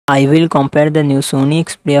I will compare the new Sony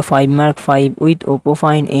Xperia 5 Mark 5 with Oppo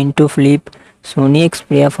Find N2 Flip. Sony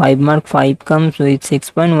Xperia 5 Mark 5 comes with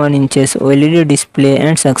 6.1 inches OLED display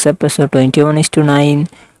and success ratio 21:9.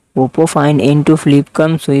 Oppo Find N2 Flip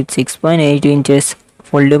comes with 6.8 inches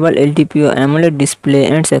foldable LTPO AMOLED display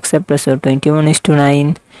and success ratio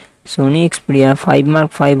 21:9. Sony Xperia 5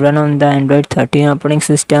 Mark 5 run on the Android 13 operating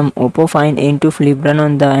system. Oppo Find N2 Flip run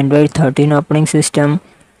on the Android 13 operating system.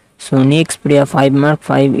 Sony Xperia 5 Mark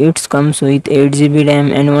 5 it comes with 8GB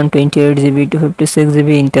RAM and 128GB to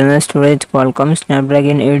 56GB internal storage. Qualcomm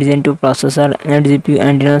Snapdragon 8 Gen 2 processor and GPU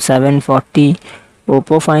Adreno 740.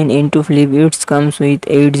 Oppo Find N2 Flip it comes with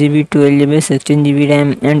 8GB, 12GB, 16GB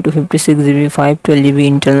RAM and 256GB 512GB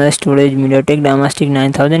internal storage. MediaTek Dimensity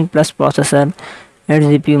 9000 plus processor and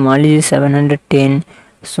GPU Mali 710.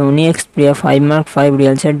 Sony Xperia 5 Mark 5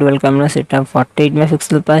 real set dual camera setup 48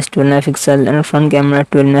 MP plus 12 MP and front camera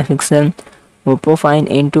 12 MP. Oppo Find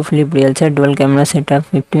N2 Flip real set dual camera setup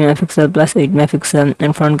 50 MP plus 8 MP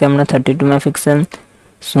and front camera 32 MP.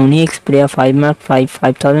 Sony Xperia 5 Mark 5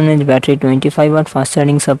 5000 mAh battery 25W fast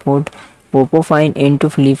charging support. Oppo Find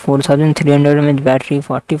N2 Flip 4300 mAh battery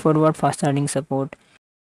 44W fast charging support.